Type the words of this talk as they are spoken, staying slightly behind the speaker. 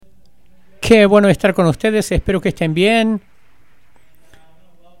Qué bueno estar con ustedes, espero que estén bien.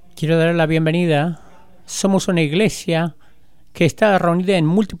 Quiero dar la bienvenida. Somos una iglesia que está reunida en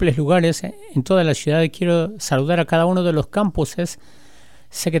múltiples lugares en toda la ciudad. Quiero saludar a cada uno de los campuses.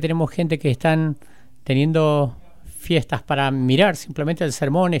 Sé que tenemos gente que están teniendo fiestas para mirar simplemente el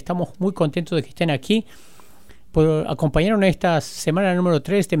sermón. Estamos muy contentos de que estén aquí por acompañarnos en esta semana número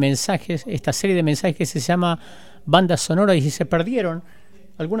 3 de mensajes, esta serie de mensajes que se llama Bandas Sonoras. Y si se perdieron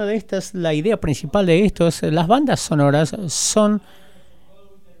alguna de estas, la idea principal de esto es las bandas sonoras son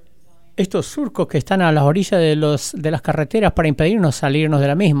estos surcos que están a las orillas de las carreteras para impedirnos salirnos de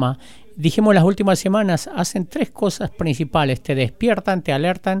la misma. Dijimos las últimas semanas, hacen 3 cosas principales: te despiertan, te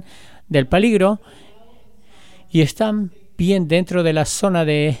alertan del peligro y están bien dentro de la zona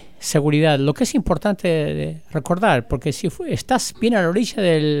de seguridad. Lo que es importante de recordar, porque si estás bien a la orilla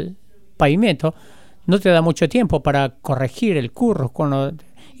del pavimento, no te da mucho tiempo para corregir el curso.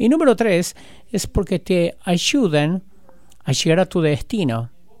 Y número 3 es porque te ayudan a llegar a tu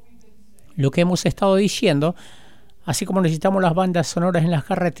destino. Lo que hemos estado diciendo, así como necesitamos las bandas sonoras en las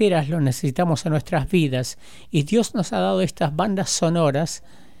carreteras, lo necesitamos en nuestras vidas. Y Dios nos ha dado estas bandas sonoras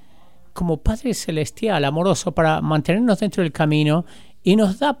como Padre Celestial, amoroso, para mantenernos dentro del camino, y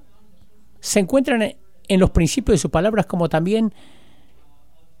se encuentran en los principios de sus palabras, como también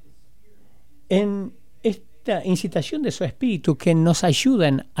en esta incitación de su espíritu, que nos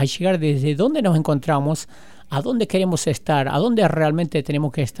ayudan a llegar desde donde nos encontramos a dónde queremos estar, a dónde realmente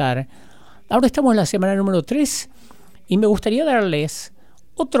tenemos que estar. Ahora estamos en la semana número 3 y me gustaría darles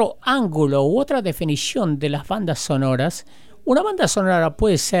otro ángulo u otra definición de las bandas sonoras. Una banda sonora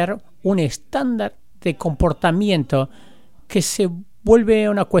puede ser un estándar de comportamiento que se vuelve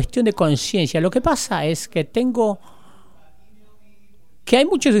una cuestión de conciencia. Lo que pasa es que hay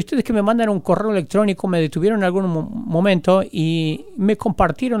muchos de ustedes que me mandan un correo electrónico, me detuvieron en algún momento y me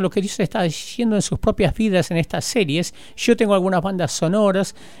compartieron lo que Dios está diciendo en sus propias vidas en estas series. Yo tengo algunas bandas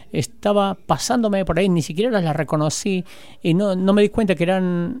sonoras, estaba pasándome por ahí, ni siquiera las reconocí y no me di cuenta que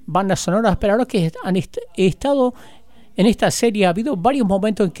eran bandas sonoras, pero ahora que he estado en esta serie, ha habido varios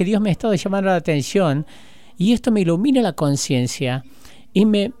momentos en que Dios me ha estado llamando la atención y esto me ilumina la conciencia y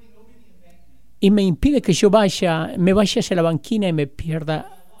me impide que yo me vaya hacia la banquina y me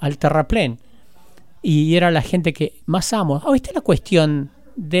pierda al terraplén. Y era la gente que más amo. Esta es la cuestión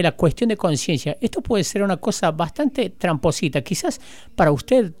de conciencia. Esto puede ser una cosa bastante tramposita. Quizás para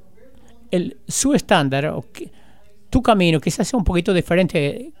usted su estándar, tu camino, quizás sea un poquito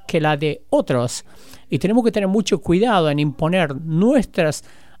diferente que la de otros. Y tenemos que tener mucho cuidado en imponer nuestros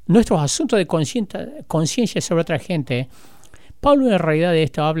asuntos de conciencia sobre otra gente. Pablo en realidad de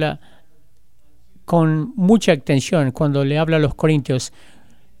esto habla con mucha atención cuando le habla a los corintios.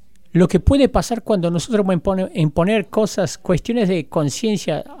 Lo que puede pasar cuando nosotros imponer cuestiones de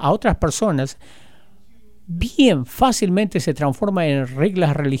conciencia a otras personas, bien fácilmente se transforma en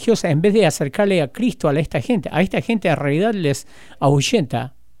reglas religiosas en vez de acercarle a Cristo a esta gente. A esta gente en realidad les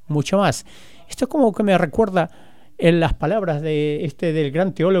ahuyenta mucho más. Esto es como que me recuerda en las palabras del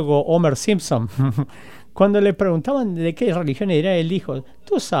gran teólogo Homer Simpson. Cuando le preguntaban de qué religión era, él dijo: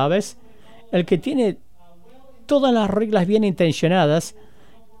 tú sabes, el que tiene todas las reglas bien intencionadas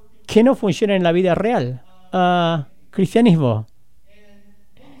que no funcionan en la vida real. Cristianismo.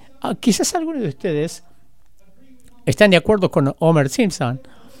 Quizás algunos de ustedes están de acuerdo con Homer Simpson.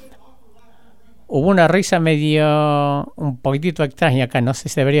 Hubo una risa un poquitito extraña acá, no sé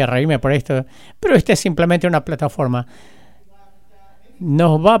si debería reírme por esto, pero esta es simplemente una plataforma.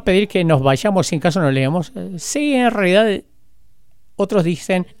 ¿Nos va a pedir que nos vayamos sin caso no leemos? Sí, en realidad otros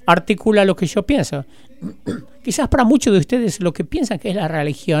dicen, articula lo que yo pienso. Quizás para muchos de ustedes lo que piensan que es la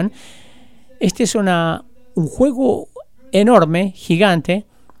religión, este es un juego enorme, gigante.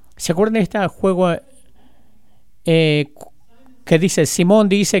 ¿Se acuerdan de este juego que dice Simón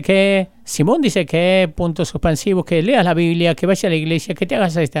dice que, puntos suspensivos, que leas la Biblia, que vayas a la iglesia, que te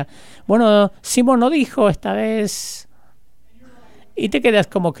hagas esta? Bueno, Simón no dijo esta vez. Y te quedas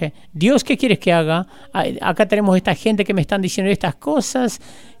como que, Dios, ¿qué quieres que haga? Acá tenemos esta gente que me están diciendo estas cosas.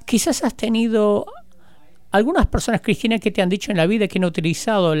 Quizás has tenido algunas personas cristianas que te han dicho en la vida que han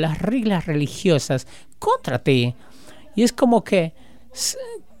utilizado las reglas religiosas contra ti. Y es como que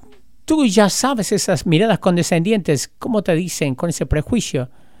tú ya sabes esas miradas condescendientes, ¿cómo te dicen con ese prejuicio?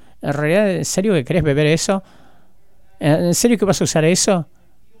 ¿En realidad, en serio que querés beber eso? ¿En serio que vas a usar eso?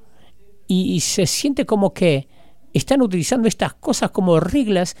 Y se siente como que están utilizando estas cosas como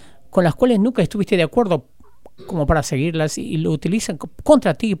reglas con las cuales nunca estuviste de acuerdo, como para seguirlas, y lo utilizan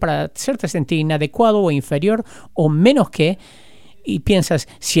contra ti para hacerte sentir inadecuado o inferior o menos que, y piensas,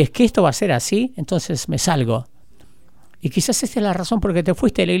 si es que esto va a ser así, entonces me salgo. Y quizás esta es la razón por la que te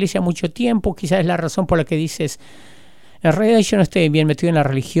fuiste de la iglesia mucho tiempo, quizás es la razón por la que dices, en realidad yo no estoy bien metido en la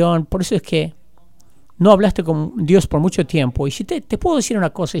religión, por eso es que no hablaste con Dios por mucho tiempo. Y si te puedo decir una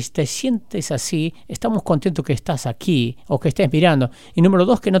cosa, si te sientes así, estamos contentos que estás aquí o que estés mirando. Y número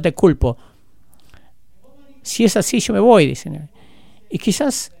 2, que no te culpo. Si es así, yo me voy, dicen. Y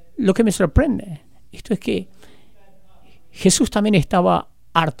quizás lo que me sorprende, esto es que Jesús también estaba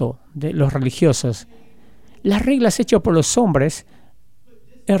harto de los religiosos. Las reglas hechas por los hombres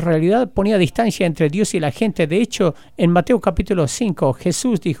en realidad ponía distancia entre Dios y la gente. De hecho, en Mateo capítulo 5,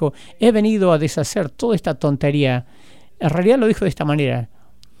 Jesús dijo, he venido a deshacer toda esta tontería. En realidad lo dijo de esta manera.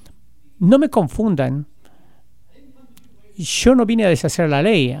 No me confundan. Yo no vine a deshacer la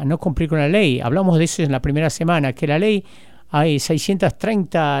ley, a no cumplir con la ley. Hablamos de eso en la primera semana, que la ley, hay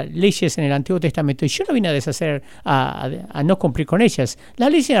 630 leyes en el Antiguo Testamento, y yo no vine a deshacer, a no cumplir con ellas.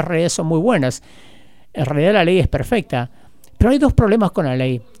 Las leyes en realidad son muy buenas. En realidad la ley es perfecta. Pero hay 2 problemas con la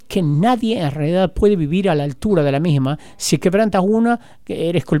ley, que nadie en realidad puede vivir a la altura de la misma. Si quebrantas una,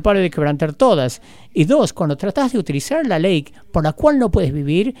 eres culpable de quebrantar todas. Y 2, cuando tratas de utilizar la ley por la cual no puedes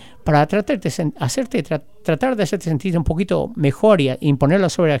vivir para tratar de hacerte sentir un poquito mejor y imponerla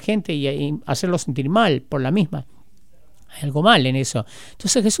sobre la gente y hacerlo sentir mal por la misma. Hay algo mal en eso.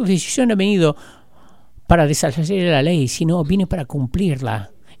 Entonces Jesús dice, yo no he venido para deshacer la ley, sino vine para cumplirla.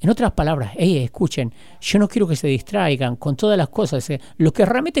 En otras palabras, escuchen, yo no quiero que se distraigan con todas las cosas. Lo que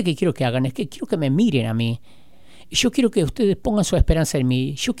realmente que quiero que hagan es que quiero que me miren a mí. Yo quiero que ustedes pongan su esperanza en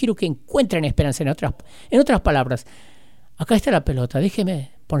mí. Yo quiero que encuentren esperanza en otras palabras. Acá está la pelota,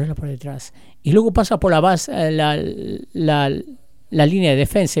 déjeme ponerla por detrás. Y luego pasa por la base, la línea de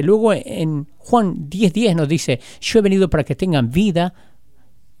defensa. Y luego en Juan 10:10 nos dice, yo he venido para que tengan vida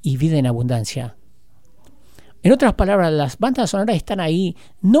y vida en abundancia. En otras palabras, las bandas sonoras están ahí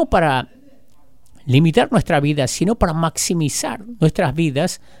no para limitar nuestra vida, sino para maximizar nuestras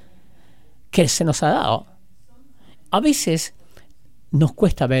vidas que se nos ha dado. A veces nos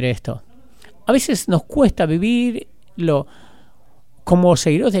cuesta ver esto. A veces nos cuesta vivirlo como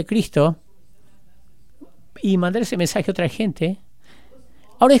seguidores de Cristo y mandar ese mensaje a otra gente.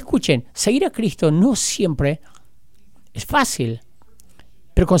 Ahora escuchen, seguir a Cristo no siempre es fácil.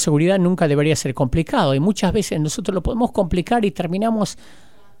 Pero con seguridad nunca debería ser complicado. Y muchas veces nosotros lo podemos complicar y terminamos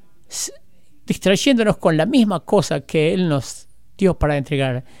distrayéndonos con la misma cosa que Él nos dio para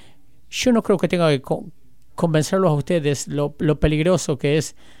entregar. Yo no creo que tenga que convencerlos a ustedes lo peligroso que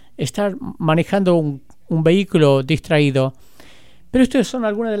es estar manejando un vehículo distraído. Pero estas son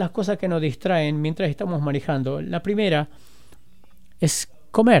algunas de las cosas que nos distraen mientras estamos manejando. La primera es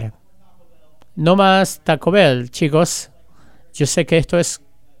comer. No más Taco Bell, chicos. Yo sé que esto es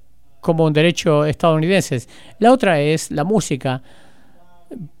como un derecho estadounidense. La otra es la música.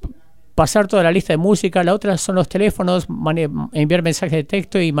 Pasar toda la lista de música. La otra son los teléfonos, enviar mensajes de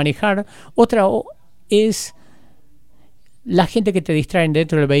texto y manejar. Otra es la gente que te distraen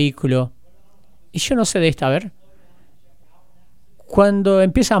dentro del vehículo. Y yo no sé de esta, a ver. Cuando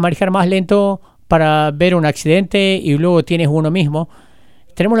empiezas a manejar más lento para ver un accidente y luego tienes uno mismo,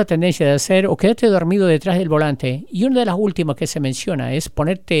 tenemos la tendencia de hacer o quedarte dormido detrás del volante. Y una de las últimas que se menciona es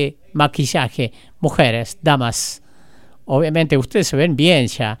ponerte maquillaje. Mujeres, damas, obviamente ustedes se ven bien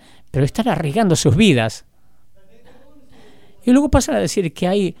ya, pero están arriesgando sus vidas. Y luego pasan a decir que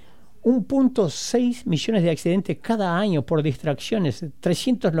hay 1.6 millones de accidentes cada año por distracciones,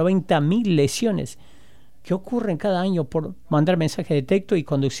 390,000 lesiones que ocurren cada año por mandar mensajes de texto y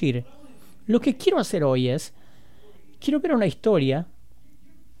conducir. Lo que quiero hacer hoy es, quiero ver una historia.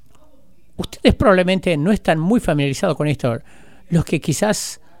 Ustedes probablemente no están muy familiarizados con esto. Los que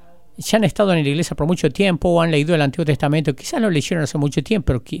quizás ya han estado en la iglesia por mucho tiempo o han leído el Antiguo Testamento, quizás lo leyeron hace mucho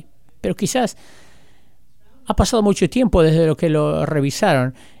tiempo, pero quizás ha pasado mucho tiempo desde lo que lo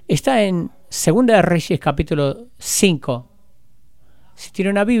revisaron. Está en 2 de Reyes capítulo 5. Si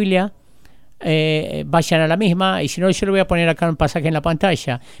tienen una Biblia, vayan a la misma, y si no, yo le voy a poner acá un pasaje en la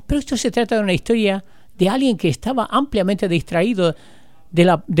pantalla. Pero esto se trata de una historia de alguien que estaba ampliamente distraído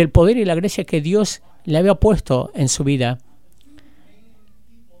del poder y la gracia que Dios le había puesto en su vida.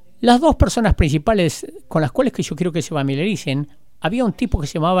 Las 2 personas principales con las cuales que yo quiero que se familiaricen, había un tipo que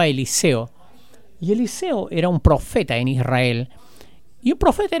se llamaba Eliseo. Y Eliseo era un profeta en Israel. Y un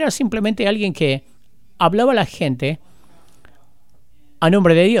profeta era simplemente alguien que hablaba a la gente a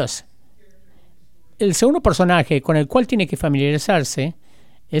nombre de Dios. El segundo personaje con el cual tiene que familiarizarse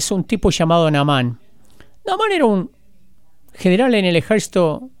es un tipo llamado Naamán. Naamán era un general en el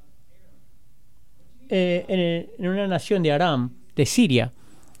ejército en una nación de Aram, de Siria.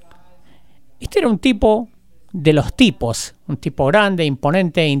 Este era un tipo de los tipos, un tipo grande,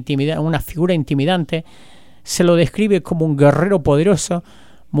 imponente, una figura intimidante, se lo describe como un guerrero poderoso.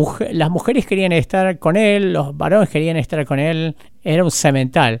 Las mujeres querían estar con él, los varones querían estar con él. Era un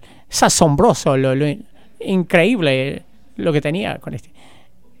semental. Es asombroso, lo increíble lo que tenía con este.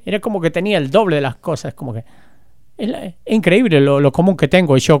 Era como que tenía el doble de las cosas. Como que es increíble lo común que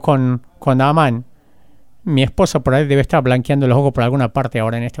tengo yo con Naamán. Mi esposa por ahí debe estar blanqueando los ojos por alguna parte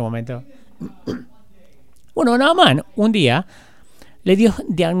ahora en este momento. Bueno, Naamán un día le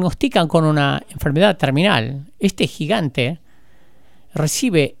diagnostican con una enfermedad terminal. Este gigante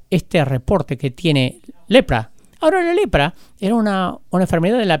recibe este reporte que tiene lepra. Ahora la lepra era una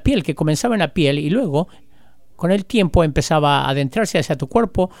enfermedad de la piel que comenzaba en la piel y luego con el tiempo empezaba a adentrarse hacia tu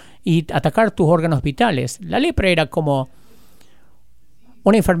cuerpo y atacar tus órganos vitales. La lepra era como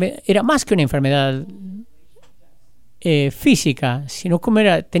una enfermedad, era más que una enfermedad física, sino como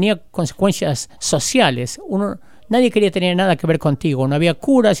tenía consecuencias sociales. Nadie quería tener nada que ver contigo, no había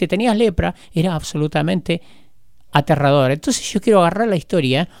cura. Si tenías lepra era absolutamente aterrador. Entonces yo quiero agarrar la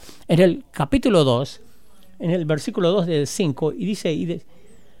historia en el capítulo 2, en el versículo 2 del 5, y dice,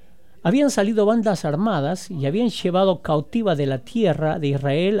 habían salido bandas armadas y habían llevado cautiva de la tierra de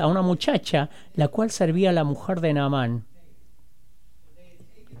Israel a una muchacha, la cual servía a la mujer de Naamán.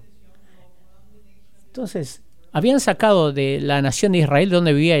 Entonces, habían sacado de la nación de Israel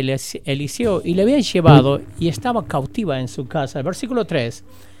donde vivía Eliseo y le habían llevado y estaba cautiva en su casa. El versículo 3.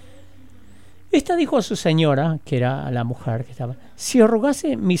 Esta dijo a su señora, que era la mujer que estaba, si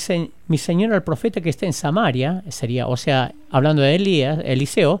rogase mi señor al profeta que está en Samaria, sería, o sea, hablando de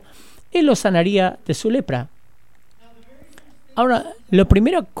Eliseo, él lo sanaría de su lepra. Ahora, la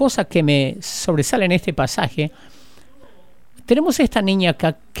primera cosa que me sobresale en este pasaje, tenemos a esta niña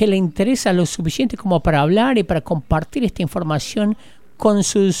que le interesa lo suficiente como para hablar y para compartir esta información con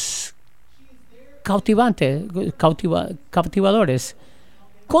sus cautivadores,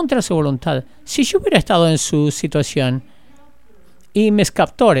 contra su voluntad. Si yo hubiera estado en su situación y mis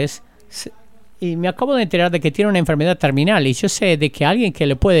captores, y me acabo de enterar de que tiene una enfermedad terminal y yo sé de que alguien que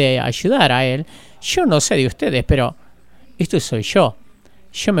le puede ayudar a él, yo no sé de ustedes, pero esto soy yo.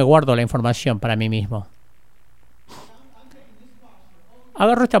 Yo me guardo la información para mí mismo.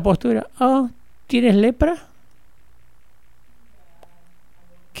 Agarro esta postura. Oh, ¿tienes lepra?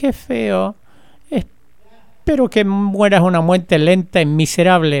 Qué feo. Espero que mueras una muerte lenta y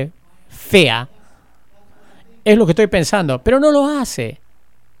miserable, fea. Es lo que estoy pensando, pero no lo hace.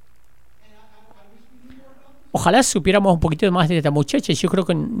 Ojalá supiéramos un poquito más de esta muchacha. Yo creo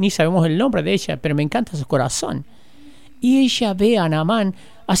que ni sabemos el nombre de ella, pero me encanta su corazón. Y ella ve a Naamán,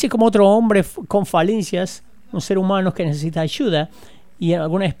 así como otro hombre con falencias, un ser humano que necesita ayuda y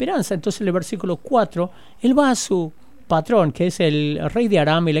alguna esperanza. Entonces en el versículo 4, él va a su patrón, que es el rey de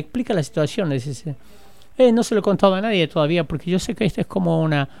Aram, y le explica la situación. Le dice, no se lo he contado a nadie todavía, porque yo sé que esta es como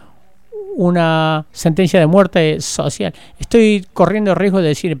una sentencia de muerte social. Estoy corriendo el riesgo de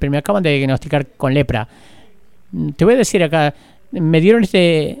decir, pero me acaban de diagnosticar con lepra. Te voy a decir acá,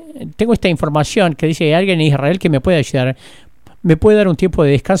 tengo esta información que dice que hay alguien en Israel que me puede ayudar. ¿Me puede dar un tiempo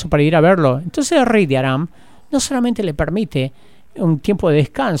de descanso para ir a verlo? Entonces el rey de Aram no solamente le permite un tiempo de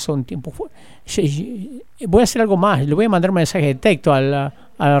descanso, voy a hacer algo más, le voy a mandar un mensaje de texto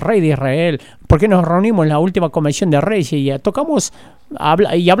al rey de Israel, porque nos reunimos en la última convención de reyes y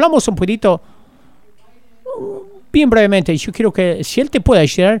hablamos un poquito, bien brevemente. Yo quiero que, si él te puede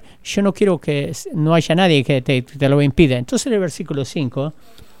ayudar, yo no quiero que no haya nadie que te lo impida. Entonces en el versículo 5,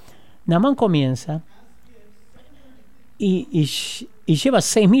 Naamán comienza y lleva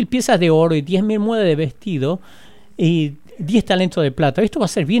 6,000 piezas de oro y 10,000 mudas de vestido y 10 talentos de plata. Esto va a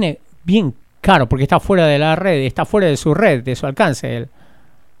ser bien caro porque está fuera de la red, está fuera de su red, de su alcance. Él.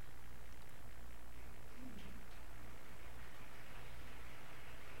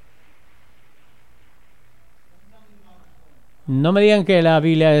 No me digan que la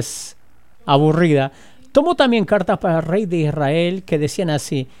Biblia es aburrida. Tomó también cartas para el rey de Israel que decían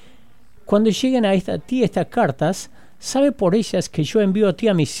así: cuando lleguen a ti estas cartas, sabe por ellas que yo envío a ti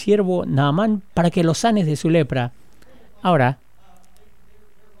a mi siervo Naamán para que lo sanes de su lepra. Ahora,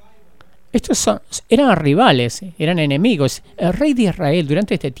 estos eran rivales, eran enemigos. El rey de Israel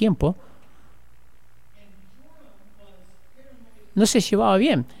durante este tiempo no se llevaba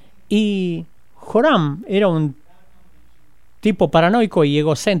bien. Y Joram era un tipo paranoico y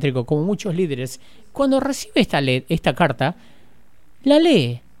egocéntrico, como muchos líderes. Cuando recibe esta carta, la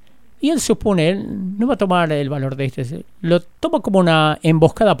lee. Y él supone, él no va a tomar el valor de este, lo toma como una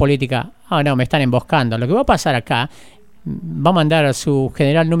emboscada política. Ah, no, me están emboscando. Lo que va a pasar acá, va a mandar a su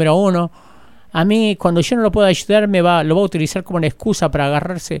general número 1. A mí, cuando yo no lo pueda ayudar, lo va a utilizar como una excusa para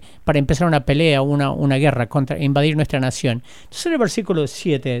agarrarse, para empezar una pelea, una guerra contra invadir nuestra nación. Entonces en el versículo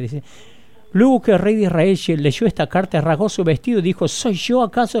 7 dice: Luego que el rey de Israel leyó esta carta, rasgó su vestido y dijo: ¿soy yo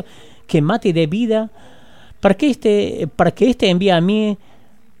acaso que mate y dé vida? ¿Para que éste envíe a mí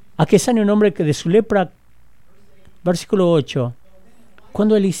a que sane un hombre de su lepra? Versículo 8.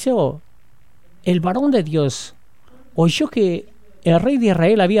 Cuando Eliseo, el varón de Dios, oyó que el rey de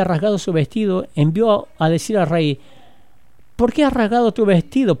Israel había rasgado su vestido, envió a decir al rey: ¿por qué has rasgado tu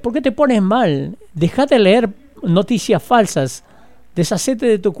vestido? ¿Por qué te pones mal? Deja de leer noticias falsas. Deshacete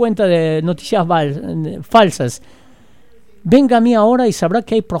de tu cuenta de noticias falsas. Venga a mí ahora y sabrá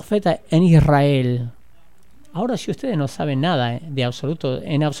que hay profeta en Israel. Ahora, si ustedes no saben nada en absoluto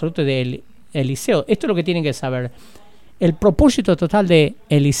de Eliseo, esto es lo que tienen que saber. El propósito total de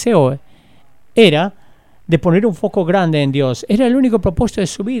Eliseo era de poner un foco grande en Dios. Era el único propósito de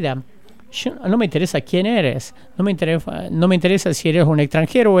su vida. No me interesa quién eres, no me interesa si eres un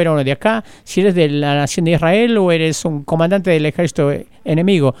extranjero o eres uno de acá, si eres de la nación de Israel o eres un comandante del ejército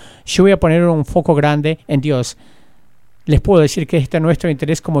enemigo. Yo voy a poner un foco grande en Dios. Les puedo decir que este es nuestro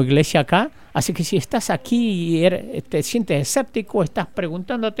interés como iglesia acá, así que si estás aquí y te sientes escéptico, estás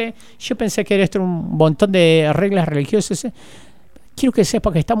preguntándote, yo pensé que eres un montón de reglas religiosas. Quiero que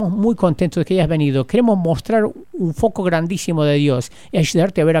sepa que estamos muy contentos de que hayas venido. Queremos mostrar un foco grandísimo de Dios y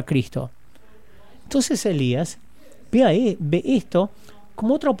ayudarte a ver a Cristo. Entonces Elías ve esto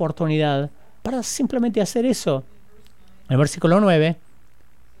como otra oportunidad para simplemente hacer eso. El versículo 9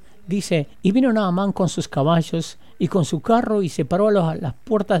 dice: y vino Naamán con sus caballos y con su carro y se paró a las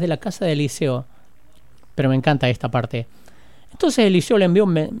puertas de la casa de Eliseo. Pero me encanta esta parte. Entonces Eliseo le envió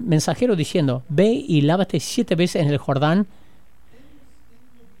un mensajero diciendo: ve y lávate 7 veces en el Jordán,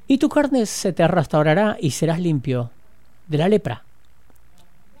 y tu carne se te restaurará y serás limpio de la lepra.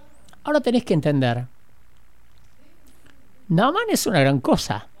 Ahora tenés que entender, Naamán es una gran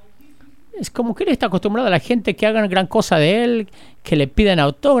cosa. Es como que él está acostumbrado a la gente que hagan gran cosa de él, que le pidan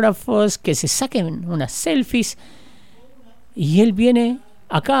autógrafos, que se saquen unas selfies. Y él viene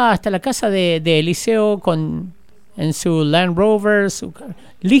acá hasta la casa de Eliseo en su Land Rover,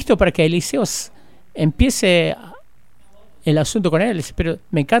 listo para que Eliseo empiece el asunto con él. Pero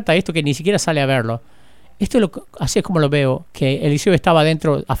me encanta esto que ni siquiera sale a verlo. Así es como lo veo, que Eliseo estaba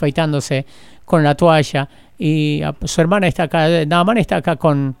adentro afeitándose con la toalla y su hermana está acá, Naamán está acá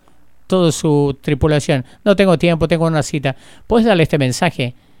con toda su tripulación. No tengo tiempo, tengo una cita. ¿Puedes darle este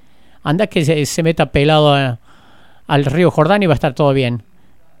mensaje? Anda que se meta pelado al río Jordán y va a estar todo bien.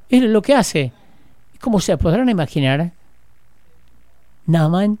 Es lo que hace. Como se podrán imaginar,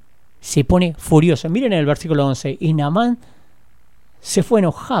 Naamán se pone furioso. Miren el versículo 11. Y Naamán se fue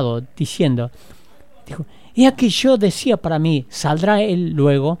enojado, dijo, he aquí yo decía para mí, ¿saldrá él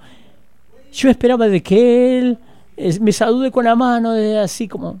luego? Yo esperaba de que él me salude con la mano, así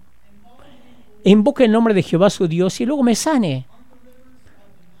como invoque el nombre de Jehová su Dios y luego me sane.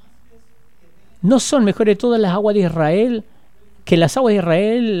 ¿No son mejores todas las aguas de Israel que las aguas de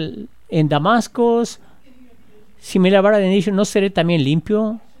Israel en Damasco? Si me lavara de ellos, ¿no seré también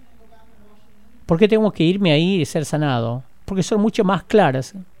limpio? ¿Por qué tengo que irme ahí y ser sanado? Porque son mucho más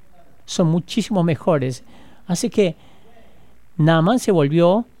claras, son muchísimo mejores. Así que Naamán se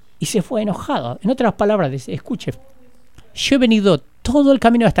volvió y se fue enojado. En otras palabras, dice, escuche, yo he venido todo el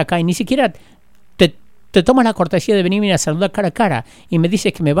camino hasta acá y ni siquiera te tomas la cortesía de venirme a saludar cara a cara y me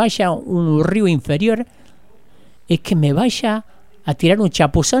dices que me vaya a un río inferior, es que me vaya a tirar un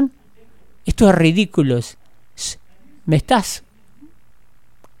chapuzón. Esto es ridículo. Me estás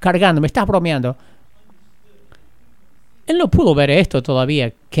cargando, me estás bromeando. Él no pudo ver esto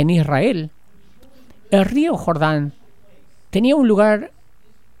todavía, que en Israel el río Jordán tenía un lugar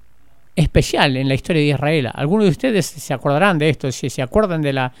especial en la historia de Israel. Algunos de ustedes se acordarán de esto, si se acuerdan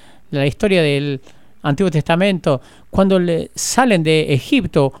de la historia del Antiguo Testamento. Cuando salen de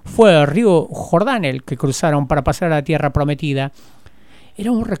Egipto, fue el río Jordán el que cruzaron para pasar a la tierra prometida.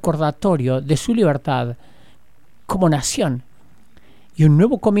 Era un recordatorio de su libertad como nación y un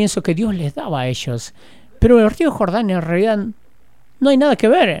nuevo comienzo que Dios les daba a ellos. Pero el río Jordán en realidad no hay nada que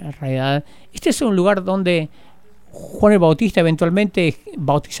ver. En realidad, este es un lugar donde Juan el Bautista eventualmente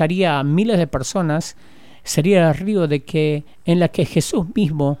bautizaría a miles de personas. Sería el río en la que Jesús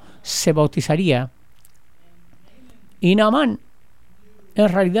mismo se bautizaría. Y Naamán en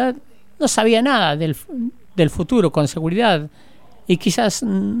realidad no sabía nada del futuro con seguridad y quizás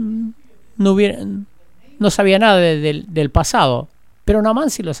no sabía nada del pasado, pero Naamán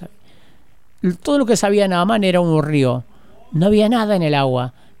sí lo sabía. Todo lo que sabía Naamán era un río. No había nada en el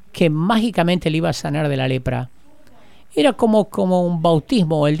agua que mágicamente le iba a sanar de la lepra. Era como un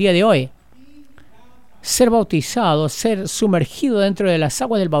bautismo el día de hoy. Ser bautizado, ser sumergido dentro de las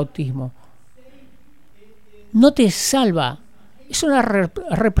aguas del bautismo, no te salva Es una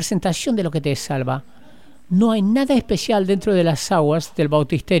representación de lo que te salva. No hay nada especial dentro de las aguas del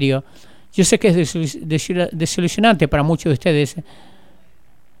bautisterio. Yo sé que es desilusionante para muchos de ustedes.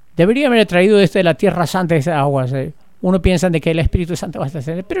 Debería haber traído desde la Tierra Santa esas aguas. Uno piensa de que el Espíritu Santo va a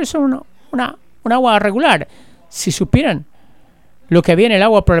estar, pero es un agua regular. Si supieran lo que había en el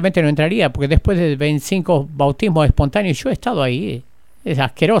agua, probablemente no entraría, porque después de 25 bautismos espontáneos, yo he estado ahí. Es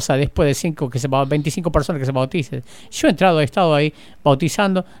asquerosa después de 25 personas que se bauticen. Yo he estado ahí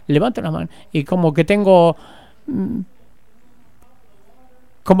bautizando, levanto la mano y como que tengo...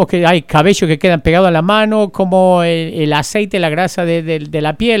 como que hay cabellos que quedan pegados a la mano, como el aceite, la grasa de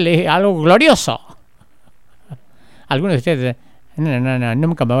la piel, es algo glorioso. Algunos de ustedes, no,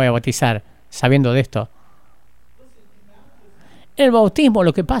 nunca me voy a bautizar sabiendo de esto. El bautismo,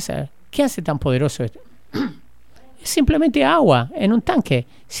 lo que pasa, ¿qué hace tan poderoso esto? Es simplemente agua en un tanque.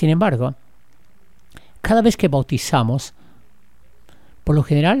 Sin embargo, cada vez que bautizamos, por lo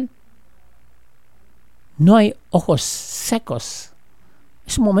general, no hay ojos secos.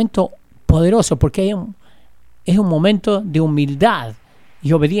 Es un momento poderoso porque es un momento de humildad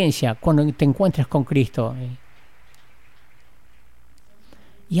y obediencia cuando te encuentras con Cristo.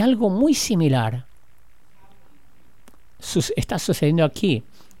 Y algo muy similar está sucediendo aquí.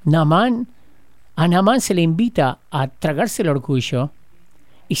 A Naamán se le invita a tragarse el orgullo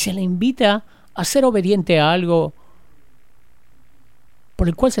y se le invita a ser obediente a algo por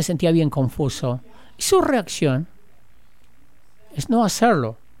el cual se sentía bien confuso. Y su reacción es no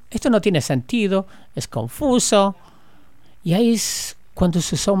hacerlo. Esto no tiene sentido, es confuso. Y ahí es cuando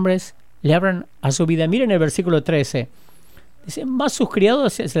sus hombres le abran a su vida. Miren el versículo 13. Dice, más sus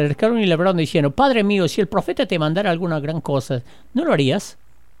criados se le acercaron y le hablaron diciendo, Padre mío, si el profeta te mandara alguna gran cosa, ¿no lo harías?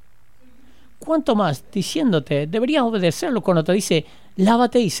 ¿Cuánto más? Diciéndote, deberías obedecerlo cuando te dice,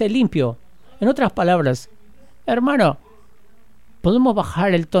 lávate y sé limpio. En otras palabras, hermano, ¿podemos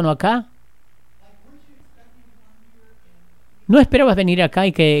bajar el tono acá? No esperabas venir acá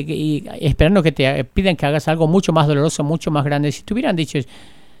y esperando que te pidan que hagas algo mucho más doloroso, mucho más grande. Si te hubieran dicho,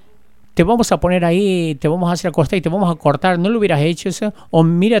 te vamos a poner ahí, te vamos a hacer acostar y te vamos a cortar, ¿no lo hubieras hecho eso? O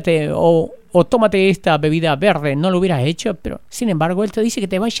mírate, o tómate esta bebida verde, ¿no lo hubieras hecho? Pero sin embargo, él te dice que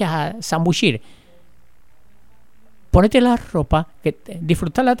te vayas a zambullir. Ponete la ropa,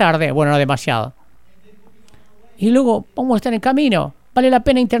 disfrutar la tarde, bueno, no demasiado. Y luego vamos a estar en camino. Vale la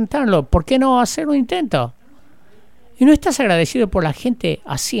pena intentarlo. ¿Por qué no hacer un intento? ¿Y no estás agradecido por la gente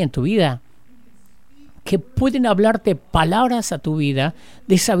así en tu vida? Que pueden hablarte palabras a tu vida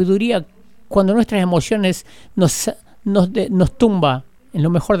de sabiduría cuando nuestras emociones nos tumba en lo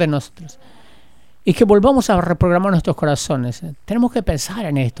mejor de nosotros. Y que volvamos a reprogramar nuestros corazones. Tenemos que pensar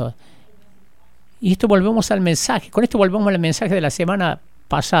en esto. Y esto volvemos al mensaje. Con esto volvemos al mensaje de la semana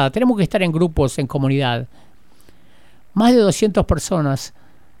pasada. Tenemos que estar en grupos, en comunidad. Más de 200 personas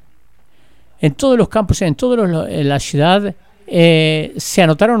en todos los campos, en la ciudad, se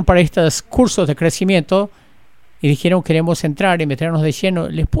anotaron para estos cursos de crecimiento y dijeron queremos entrar y meternos de lleno.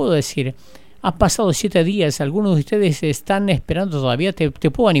 Les puedo decir, ha pasado 7 días, algunos de ustedes están esperando todavía. Te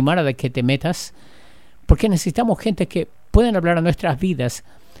puedo animar a que te metas, porque necesitamos gente que puedan hablar a nuestras vidas.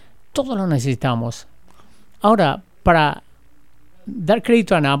 Todos lo necesitamos. Ahora, para dar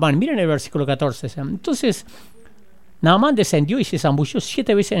crédito a Naamán, miren el versículo 14. Entonces, Naamán descendió y se zambulló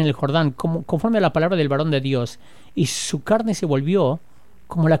 7 veces en el Jordán, conforme a la palabra del varón de Dios, y su carne se volvió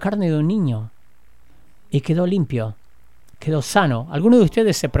como la carne de un niño, y quedó limpio, quedó sano. Algunos de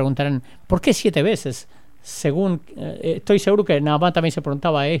ustedes se preguntarán, ¿por qué 7 veces? Estoy seguro que Naamán también se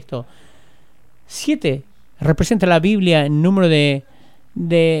preguntaba esto. 7 representa la Biblia en número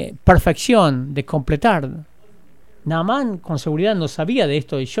de perfección, de completar. Naamán con seguridad no sabía de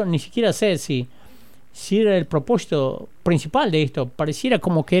esto, y yo ni siquiera sé si era el propósito principal de esto. Pareciera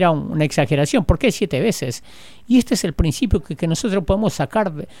como que era una exageración. ¿Por qué 7 veces? Y este es el principio que nosotros podemos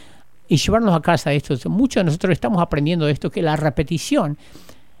sacar y llevarnos a casa de esto. Muchos de nosotros estamos aprendiendo de esto, que la repetición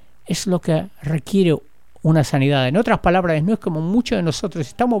es lo que requiere una sanidad. En otras palabras, no es como muchos de nosotros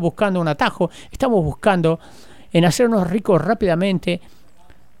estamos buscando un atajo, estamos buscando en hacernos ricos rápidamente.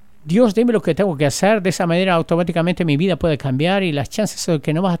 Dios, dime lo que tengo que hacer, de esa manera automáticamente mi vida puede cambiar y las chances son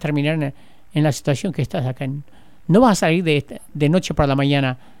que no vas a terminar en la situación que estás acá. No vas a salir de noche para la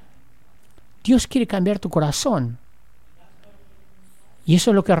mañana. Dios quiere cambiar tu corazón. Y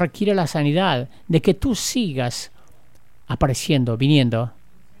eso es lo que requiere la sanidad, de que tú sigas apareciendo, viniendo,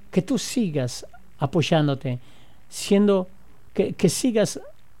 que tú sigas apoyándote, que sigas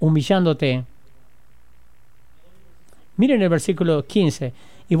humillándote. Miren el versículo 15.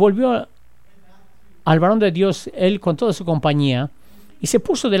 Y volvió al varón de Dios, él con toda su compañía, y se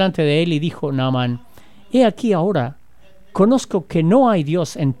puso delante de él y dijo, Naamán, he aquí ahora conozco que no hay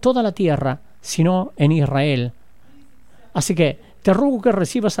Dios en toda la tierra, sino en Israel. Así que te ruego que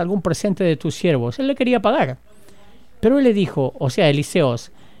recibas algún presente de tus siervos. Él le quería pagar. Pero él le dijo, o sea,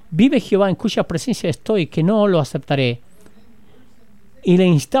 Eliseos, vive Jehová en cuya presencia estoy, que no lo aceptaré. Y le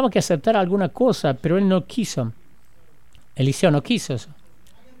instaba que aceptara alguna cosa, pero él no quiso. Eliseo no quiso eso.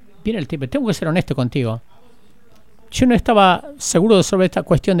 Viene el tipo, tengo que ser honesto contigo. Yo no estaba seguro sobre esta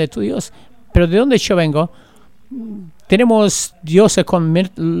cuestión de tu Dios, pero de donde yo vengo, tenemos dioses con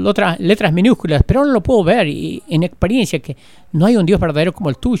letras minúsculas, pero no lo puedo ver y en experiencia que no hay un Dios verdadero como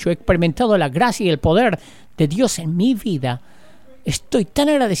el tuyo. He experimentado la gracia y el poder de Dios en mi vida. Estoy tan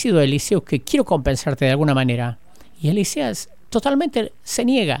agradecido a Eliseo que quiero compensarte de alguna manera. Y Eliseo totalmente se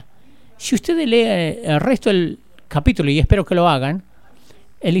niega. Si ustedes leen el resto del capítulo, y espero que lo hagan,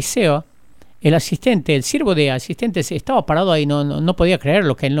 Eliseo, el asistente, el siervo de asistentes, estaba parado ahí, no podía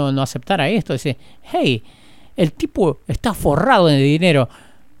creerlo que él no aceptara esto. Dice, hey, el tipo está forrado de dinero,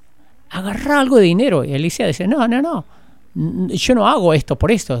 agarra algo de dinero. Y Eliseo dice, no, yo no hago esto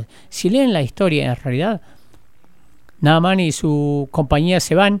por esto. Si leen la historia, en realidad, Naamán y su compañía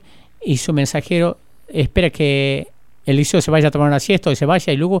se van y su mensajero espera que Eliseo se vaya a tomar una siesta y se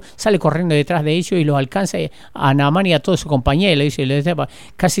vaya, y luego sale corriendo detrás de ellos y los alcanza a Naamán y a toda su compañía y le dice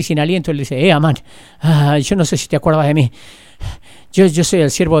casi sin aliento, le dice, Naamán, yo no sé si te acuerdas de mí, yo soy el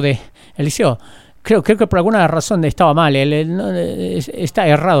siervo de Eliseo. Creo que por alguna razón estaba mal, él está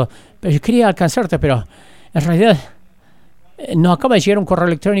errado, pero yo quería alcanzarte, pero en realidad nos acaba de llegar un correo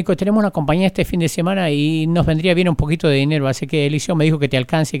electrónico, tenemos una compañía este fin de semana y nos vendría bien un poquito de dinero, así que Eliseo me dijo que te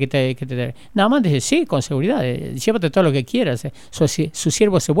alcance y que te... Nada más dice, sí, con seguridad, llévate todo lo que quieras. Su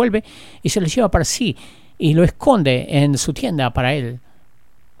siervo se vuelve y se lo lleva para sí y lo esconde en su tienda para él.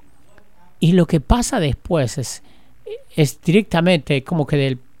 Y lo que pasa después es directamente como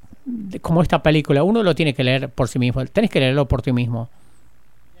que como esta película, uno lo tiene que leer por sí mismo, tenés que leerlo por ti mismo.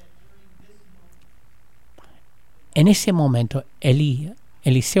 En ese momento,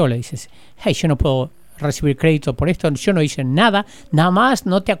 Eliseo le dice, hey, yo no puedo recibir crédito por esto, yo no hice nada más,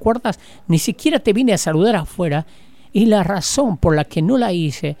 no te acuerdas, ni siquiera te vine a saludar afuera, y la razón por la que no la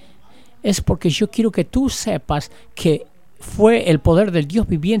hice es porque yo quiero que tú sepas que fue el poder del Dios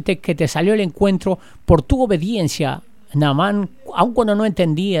viviente que te salió al encuentro por tu obediencia, Naamán, aun cuando no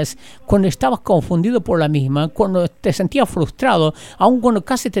entendías, cuando estabas confundido por la misma, cuando te sentías frustrado, aun cuando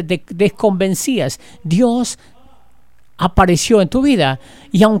casi te desconvencías, Dios apareció en tu vida,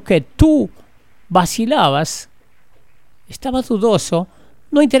 y aunque tú vacilabas, estabas dudoso,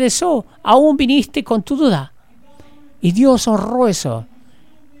 no interesó, aún viniste con tu duda y Dios honró eso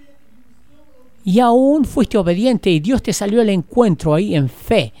y aún fuiste obediente y Dios te salió al encuentro ahí en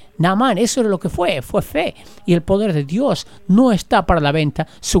fe. Naamán, eso es lo que fue fe, y el poder de Dios no está para la venta,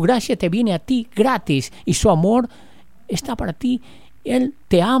 su gracia te viene a ti gratis y su amor está para ti. Él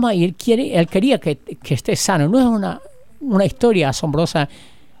te ama y él quería que estés sano. No es una historia asombrosa.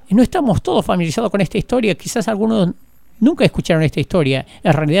 No estamos todos familiarizados con esta historia. Quizás algunos nunca escucharon esta historia.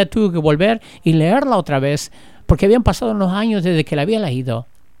 En realidad tuve que volver y leerla otra vez porque habían pasado unos años desde que la había leído.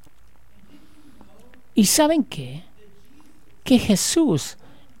 ¿Y saben qué? Que Jesús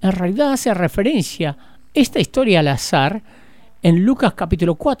en realidad hace referencia a esta historia al azar en Lucas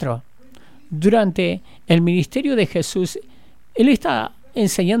capítulo 4. Durante el ministerio de Jesús, Él está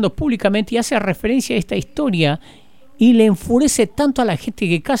enseñando públicamente y hace referencia a esta historia y le enfurece tanto a la gente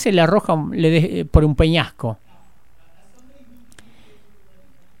que casi le arroja por un peñasco.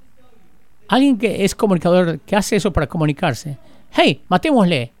 Alguien que es comunicador, que hace eso para comunicarse. ¡Hey,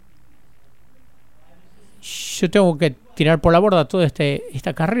 matémosle! Yo tengo que tirar por la borda toda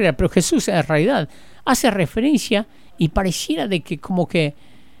esta carrera, pero Jesús en realidad hace referencia y pareciera de que como que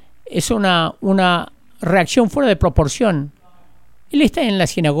es una reacción fuera de proporción. Él está en la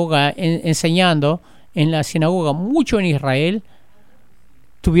sinagoga enseñando. En la sinagoga, mucho en Israel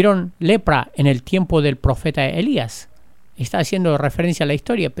tuvieron lepra en el tiempo del profeta Elías. Está haciendo referencia a la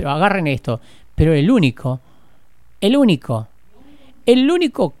historia, pero agarren esto. Pero el único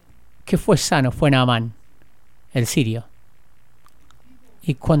que fue sano fue Naamán, el sirio.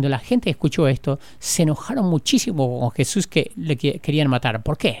 Y cuando la gente escuchó esto, se enojaron muchísimo con Jesús, que le querían matar.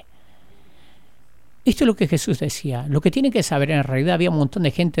 ¿Por qué? Esto es lo que Jesús decía. Lo que tienen que saber, en realidad había un montón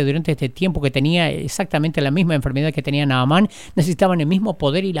de gente durante este tiempo que tenía exactamente la misma enfermedad que tenía Naamán, necesitaban el mismo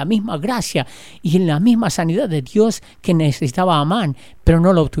poder y la misma gracia y la misma sanidad de Dios que necesitaba Naamán, pero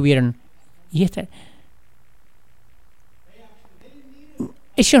no lo obtuvieron. Y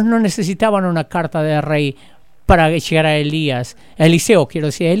ellos no necesitaban una carta de rey para llegar a Eliseo, quiero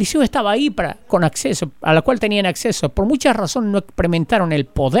decir. Eliseo estaba ahí con acceso, a la cual tenían acceso. Por muchas razones no experimentaron el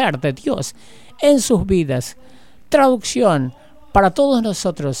poder de Dios en sus vidas. Traducción para todos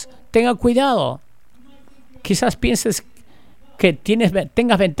nosotros. Tenga cuidado. Quizás pienses que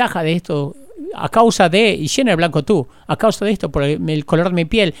tengas ventaja de esto a causa de, y llena el blanco tú, a causa de esto, por el color de mi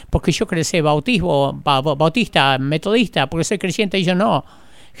piel, porque yo crecí bautista, metodista, porque soy creyente y yo no.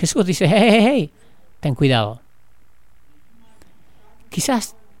 Jesús dice, hey, ten cuidado.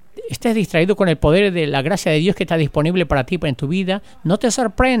 Quizás estés distraído con el poder de la gracia de Dios que está disponible para ti en tu vida. No te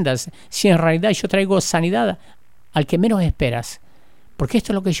sorprendas si en realidad yo traigo sanidad al que menos esperas, porque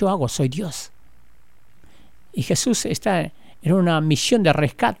esto es lo que yo hago, soy Dios. Y Jesús está en una misión de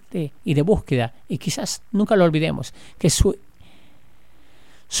rescate y de búsqueda, y quizás nunca lo olvidemos, que su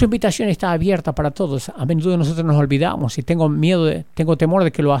invitación está abierta para todos. A menudo nosotros nos olvidamos y tengo temor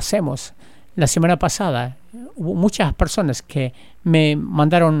de que lo hacemos. La semana pasada hubo muchas personas que me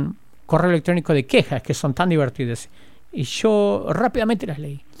mandaron correo electrónico de quejas que son tan divertidas, y yo rápidamente las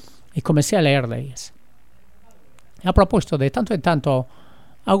leí y comencé a leer de ellas. A propósito, de tanto en tanto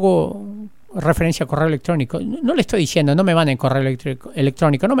hago referencia a correo electrónico. No le estoy diciendo, no me manden correo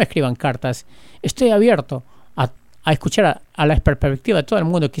electrónico, no me escriban cartas. Estoy abierto a escuchar a la perspectiva de todo el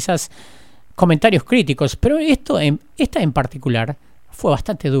mundo, quizás comentarios críticos, pero esta en particular fue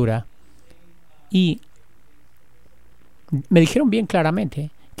bastante dura. Y me dijeron bien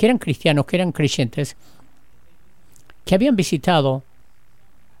claramente que eran cristianos, que eran creyentes, que habían visitado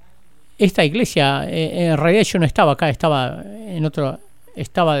esta iglesia. En realidad yo no estaba acá, estaba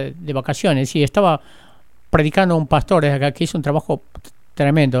de vacaciones y estaba predicando a un pastor acá que hizo un trabajo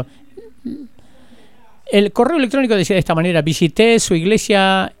tremendo. El correo electrónico decía de esta manera: visité su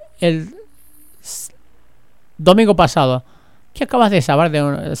iglesia el domingo pasado. ¿Qué acabas de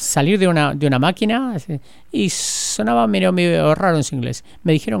saber salir de una máquina? Y sonaba medio raro en su inglés.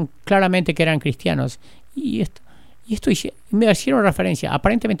 Me dijeron claramente que eran cristianos. Y me hicieron referencia.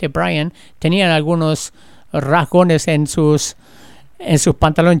 Aparentemente Brian tenía algunos rasgones en sus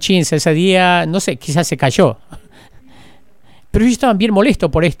pantalones jeans ese día. No sé, quizás se cayó. Pero ellos estaban bien molestos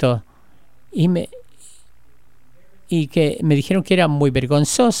por esto. Y que me dijeron que era muy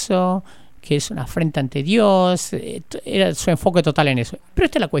vergonzoso, que es una afrenta ante Dios. Era su enfoque total en eso. Pero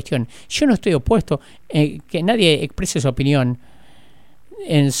esta es la cuestión. Yo no estoy opuesto que nadie exprese su opinión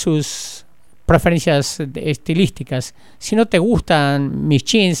en sus preferencias estilísticas. Si no te gustan mis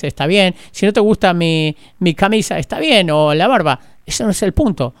jeans, está bien. Si no te gusta mi camisa, está bien. O la barba. Ese no es el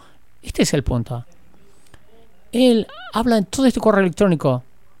punto. Este es el punto. Él habla en todo este correo electrónico.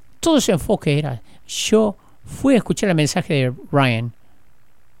 Todo su enfoque era: yo fui a escuchar el mensaje de Ryan.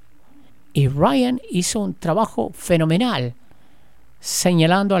 Y Ryan hizo un trabajo fenomenal,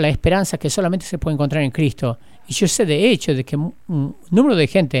 señalando a la esperanza que solamente se puede encontrar en Cristo. Y yo sé de hecho de que un número de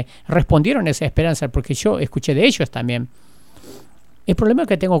gente respondieron a esa esperanza, porque yo escuché de ellos también. El problema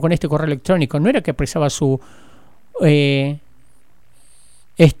que tengo con este correo electrónico no era que expresaba su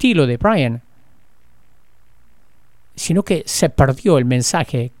estilo de Brian, sino que se perdió el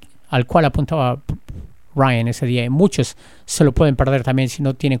mensaje al cual apuntaba Ryan ese día, y muchos se lo pueden perder también si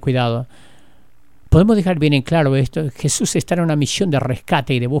no tienen cuidado. Podemos dejar bien en claro esto: Jesús está en una misión de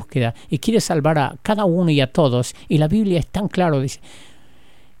rescate y de búsqueda y quiere salvar a cada uno y a todos, y la Biblia es tan claro, dice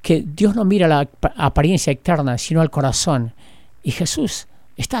que Dios no mira la apariencia externa sino al corazón, y Jesús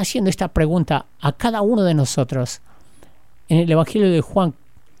está haciendo esta pregunta a cada uno de nosotros. En el Evangelio de Juan,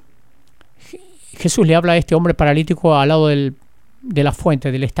 Jesús le habla a este hombre paralítico al lado de la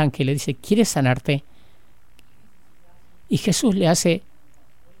fuente, del estanque, y le dice: ¿quieres sanarte? Y Jesús le hace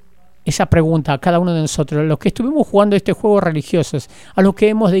esa pregunta a cada uno de nosotros, los que estuvimos jugando este juego religiosos, a los que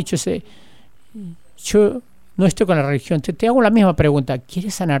hemos dicho: yo no estoy con la religión. Te hago la misma pregunta: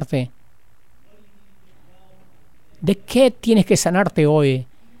 ¿quieres sanarte? ¿De qué tienes que sanarte hoy?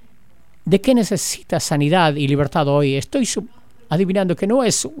 ¿De qué necesitas sanidad y libertad hoy? Estoy adivinando que no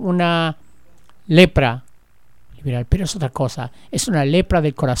es una lepra liberal, pero es otra cosa. Es una lepra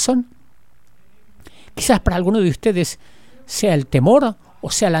del corazón. Quizás para algunos de ustedes sea el temor, o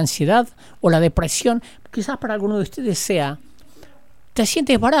sea la ansiedad, o la depresión. Quizás para algunos de ustedes sea: te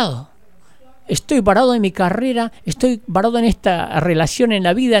sientes varado. Estoy varado en mi carrera, estoy varado en esta relación en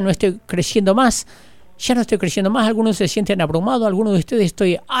la vida, no estoy creciendo más. Ya no estoy creciendo más. Algunos se sienten abrumados. Algunos de ustedes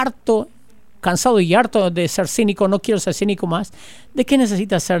estoy cansado y harto de ser cínico. No quiero ser cínico más. ¿De qué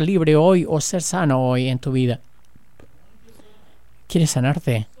necesitas ser libre hoy o ser sano hoy en tu vida? ¿Quieres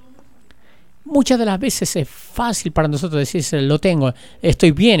sanarte? Muchas de las veces es fácil para nosotros decir: lo tengo,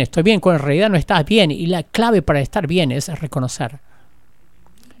 estoy bien, cuando en realidad no estás bien. Y la clave para estar bien es reconocer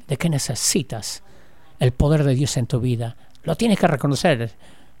de que necesitas el poder de Dios en tu vida. Lo tienes que reconocer.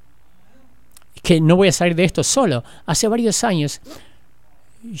 Que no voy a salir de esto solo. Hace varios años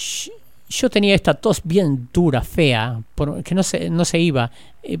yo tenía esta tos bien dura, fea, que no se iba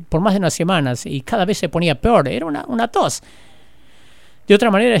por más de unas semanas y cada vez se ponía peor. Era una tos. De otra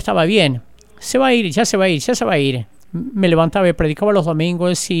manera estaba bien. Se va a ir, ya se va a ir, ya se va a ir. Me levantaba y predicaba los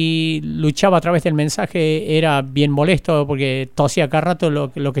domingos y luchaba a través del mensaje. Era bien molesto porque tosía cada rato.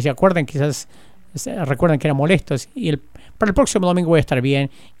 Lo que se acuerdan, quizás recuerdan que eran molestos. Para el próximo domingo voy a estar bien.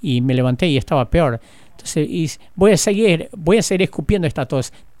 Y me levanté y estaba peor. Entonces voy a seguir escupiendo esta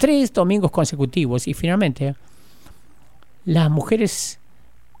tos 3 domingos consecutivos. Y finalmente las mujeres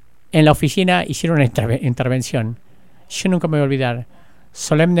en la oficina hicieron una intervención. Yo nunca me voy a olvidar.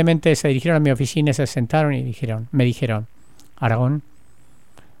 Solemnemente se dirigieron a mi oficina, se sentaron y me dijeron: Aragón,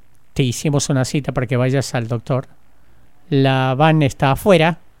 te hicimos una cita para que vayas al doctor. La van está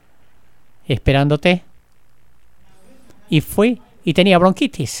afuera esperándote. Y fui y tenía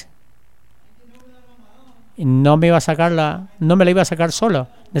bronquitis. No me la iba a sacar solo.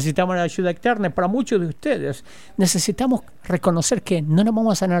 Necesitamos la ayuda externa. Para muchos de ustedes necesitamos reconocer que no nos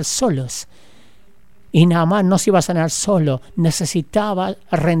vamos a sanar solos. Y nada más no se iba a sanar solo. Necesitaba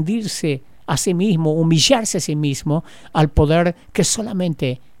rendirse a sí mismo, humillarse a sí mismo al poder que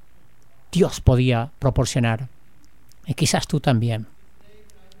solamente Dios podía proporcionar. Y quizás tú también.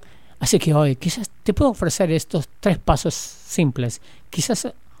 Así que hoy quizás te puedo ofrecer estos 3 pasos simples.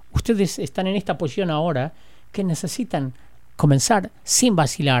 Quizás ustedes están en esta posición ahora que necesitan comenzar sin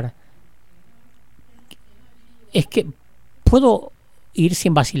vacilar. ¿Es que puedo ir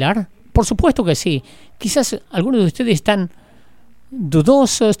sin vacilar? Por supuesto que sí. Quizás algunos de ustedes están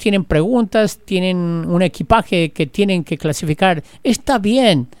dudosos, tienen preguntas, tienen un equipaje que tienen que clasificar. Está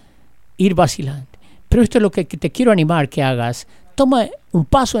bien ir vacilante, pero esto es lo que te quiero animar que hagas. Toma un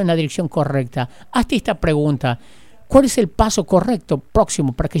paso en la dirección correcta. Hazte esta pregunta: ¿cuál es el paso correcto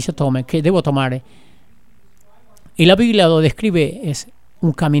próximo para que yo tome, que debo tomar? Y la Biblia lo describe, es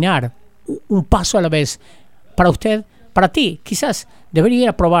un caminar, un paso a la vez. Para usted, para ti, quizás debería ir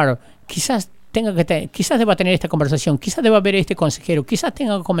a probar. Quizás deba tener esta conversación, quizás deba ver a este consejero, quizás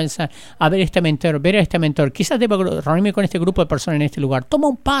tenga que comenzar a ver a este mentor, quizás deba reunirme con este grupo de personas en este lugar. Toma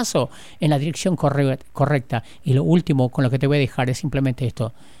un paso en la dirección correcta. Y lo último con lo que te voy a dejar es simplemente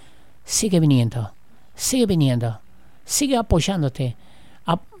esto: sigue viniendo, sigue apoyándote.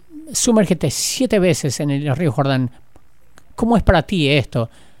 Sumérgete 7 veces en el río Jordán. ¿Cómo es para ti esto?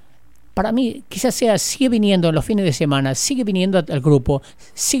 Para mí, quizás sea: sigue viniendo en los fines de semana, sigue viniendo al grupo,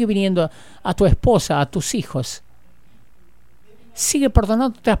 sigue viniendo a tu esposa, a tus hijos. Sigue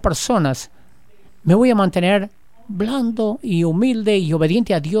perdonando a otras personas. Me voy a mantener blando y humilde y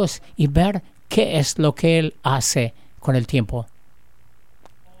obediente a Dios y ver qué es lo que Él hace con el tiempo.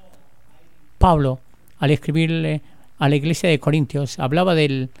 Pablo, al escribirle a la iglesia de Corintios, hablaba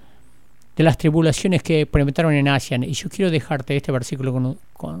de las tribulaciones que experimentaron en Asia. Y yo quiero dejarte este versículo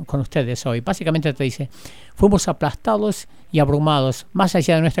con ustedes hoy. Básicamente te dice: fuimos aplastados y abrumados más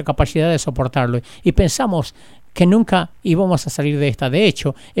allá de nuestra capacidad de soportarlo. Y pensamos que nunca íbamos a salir de esta. De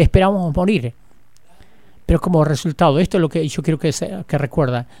hecho, esperábamos morir. Pero como resultado, esto es lo que yo quiero que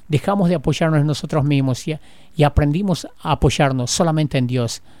recuerda: dejamos de apoyarnos en nosotros mismos y aprendimos a apoyarnos solamente en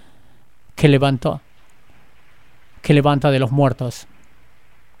Dios, que levanta de los muertos.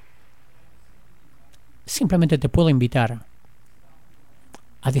 Simplemente te puedo invitar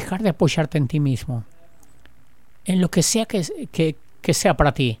a dejar de apoyarte en ti mismo, en lo que sea que sea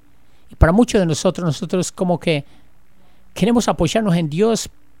para ti. Y para muchos de nosotros como que queremos apoyarnos en Dios,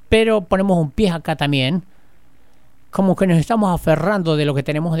 pero ponemos un pie acá también, como que nos estamos aferrando de lo que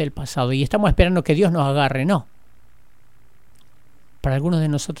tenemos del pasado y estamos esperando que Dios nos agarre. No. Para algunos de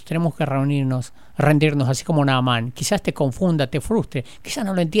nosotros tenemos que rendirnos así como Naamán. Quizás te confunda, te frustre, quizás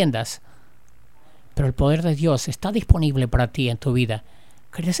no lo entiendas. Pero el poder de Dios está disponible para ti en tu vida.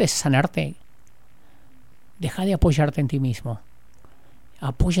 ¿Quieres sanarte? Deja de apoyarte en ti mismo.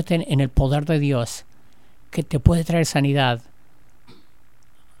 Apóyate en el poder de Dios, que te puede traer sanidad.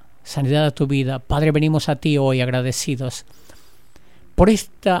 Sanidad a tu vida. Padre, venimos a ti hoy agradecidos por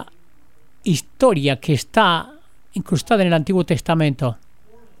esta historia que está incrustada en el Antiguo Testamento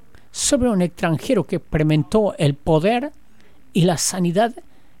sobre un extranjero que experimentó el poder y la sanidad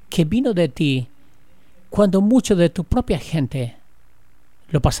que vino de ti, cuando muchos de tu propia gente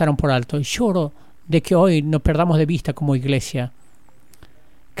lo pasaron por alto. Y lloro de que hoy no perdamos de vista como iglesia,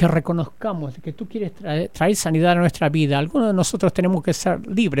 que reconozcamos que tú quieres traer sanidad a nuestra vida. Algunos de nosotros tenemos que ser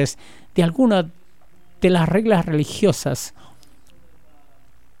libres de algunas de las reglas religiosas,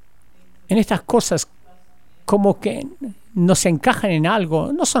 en estas cosas como que nos encajan en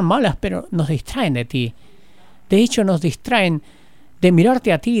algo. No son malas, pero nos distraen de ti. De hecho, nos distraen de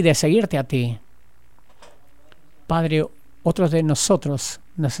mirarte a ti y de seguirte a ti. Padre, Otros de nosotros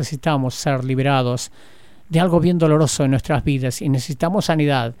necesitamos ser liberados de algo bien doloroso en nuestras vidas y necesitamos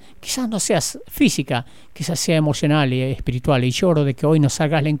sanidad. Quizás no sea física, quizás sea emocional y espiritual. Y lloro de que hoy nos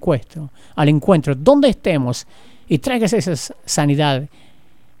salgas al encuentro, donde estemos, y traigas esa sanidad.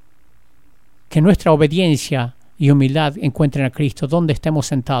 Que nuestra obediencia y humildad encuentren a Cristo donde estemos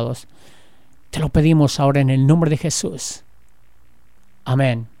sentados. Te lo pedimos ahora en el nombre de Jesús.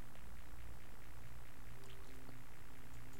 Amén.